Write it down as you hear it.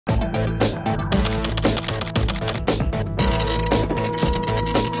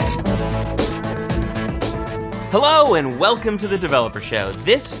Hello and welcome to the Developer Show.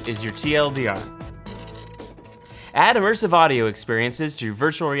 This is your TLDR. Add immersive audio experiences to your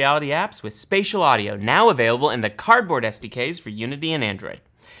virtual reality apps with spatial audio, now available in the Cardboard SDKs for Unity and Android.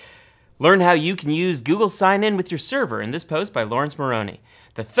 Learn how you can use Google Sign-In with your server in this post by Lawrence Moroney,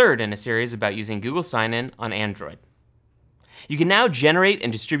 the third in a series about using Google Sign-In on Android. You can now generate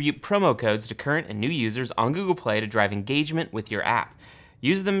and distribute promo codes to current and new users on Google Play to drive engagement with your app.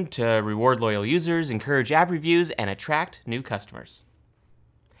 Use them to reward loyal users, encourage app reviews, and attract new customers.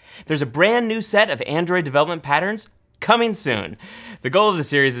 There's a brand new set of Android development patterns coming soon. The goal of the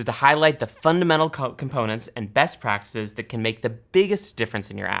series is to highlight the fundamental components and best practices that can make the biggest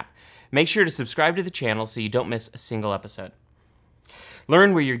difference in your app. Make sure to subscribe to the channel so you don't miss a single episode.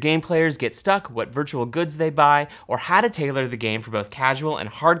 Learn where your game players get stuck, what virtual goods they buy, or how to tailor the game for both casual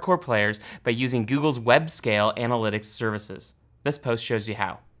and hardcore players by using Google's web scale analytics services. This post shows you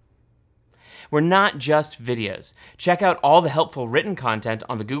how. We're not just videos. Check out all the helpful written content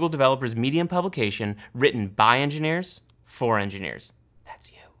on the Google Developers Medium publication written by engineers for engineers.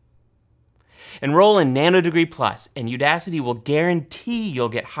 That's you. Enroll in NanoDegree Plus, and Udacity will guarantee you'll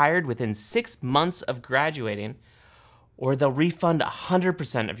get hired within 6 months of graduating, or they'll refund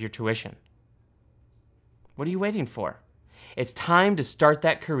 100% of your tuition. What are you waiting for? It's time to start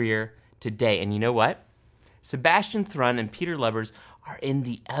that career today. And you know what? Sebastian Thrun and Peter Lubbers are in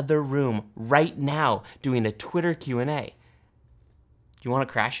the other room right now doing a Twitter Q&A. Do you want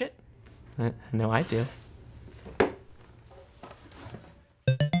to crash it? No, I do.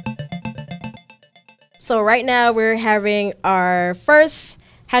 So right now we're having our first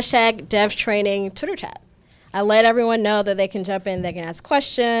hashtag DevTraining Twitter chat. I let everyone know that they can jump in, they can ask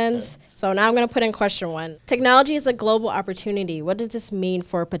questions. So now I'm going to put in question 1. Technology is a global opportunity. What does this mean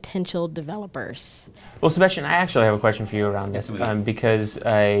for potential developers? Well, Sebastian, I actually have a question for you around this because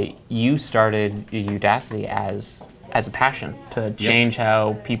you started Udacity as a passion to change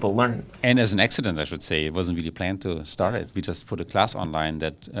how people learn. And as an accident, I should say. It wasn't really planned to start it. We just put a class online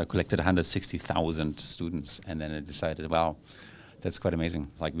that collected 160,000 students, and then I decided, wow, that's quite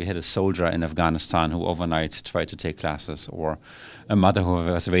amazing. Like, we had a soldier in Afghanistan who overnight tried to take classes, or a mother who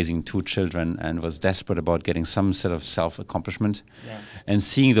was raising 2 children and was desperate about getting some sort of self-accomplishment. Yeah. And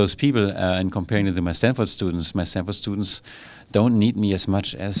seeing those people and comparing them to my Stanford students don't need me as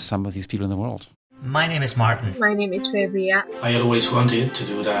much as some of these people in the world. My name is Martin. My name is Fabria. I always wanted to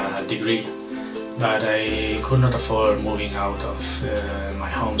do the degree, but I could not afford moving out of my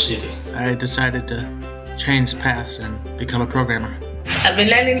home city. I decided to change paths and become a programmer. I've been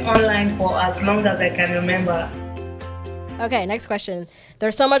learning online for as long as I can remember. Okay, next question.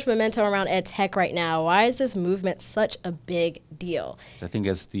 There's so much momentum around ed tech right now. Why is this movement such a big deal? I think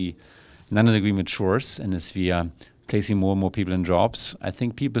as the NanoDegree matures and as we are placing more and more people in jobs, I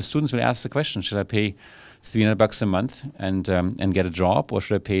think students will ask the question, should I pay $300 a month and get a job, or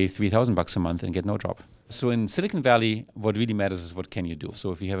should I pay $3,000 a month and get no job? So in Silicon Valley, what really matters is what can you do.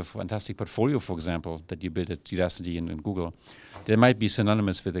 So if you have a fantastic portfolio, for example, that you built at Udacity and Google, that might be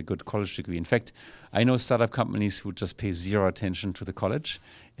synonymous with a good college degree. In fact, I know startup companies who just pay 0 attention to the college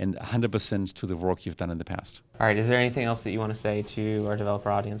and 100% to the work you've done in the past. All right, is there anything else that you want to say to our developer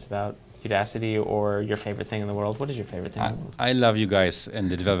audience about Udacity or your favorite thing in the world? What is your favorite thing in the world? I love you guys and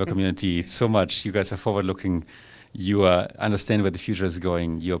the developer community so much. You guys are forward-looking. You understand where the future is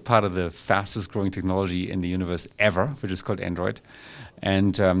going. You're part of the fastest growing technology in the universe ever, which is called Android.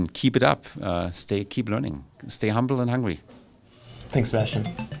 And keep it up. Keep learning. Stay humble and hungry. Thanks, Sebastian.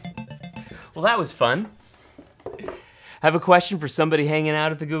 Well, that was fun. Have a question for somebody hanging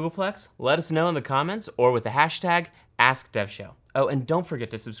out at the Googleplex? Let us know in the comments or with the hashtag AskDevShow. Oh, and don't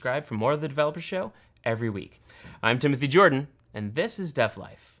forget to subscribe for more of the Developer Show every week. I'm Timothy Jordan, and this is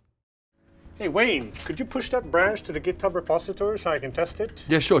DevLife. Hey, Wayne, could you push that branch to the GitHub repository so I can test it?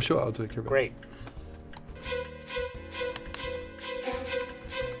 Yeah, sure, I'll take care of it. Great.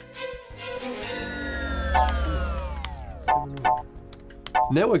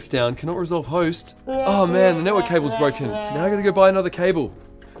 Network's down, cannot resolve host. Oh man, the network cable's broken. Now I gotta go buy another cable.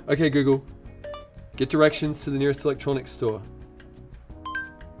 Okay, Google, get directions to the nearest electronics store.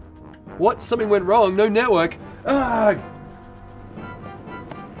 What? Something went wrong, no network. Ah!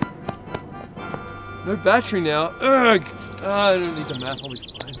 No battery now. Ugh! I don't need the map, I'll be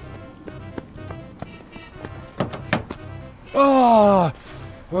fine. Oh!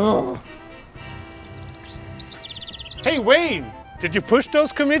 Oh! Hey, Wayne, did you push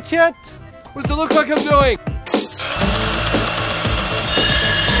those commits yet? What does it look like I'm doing?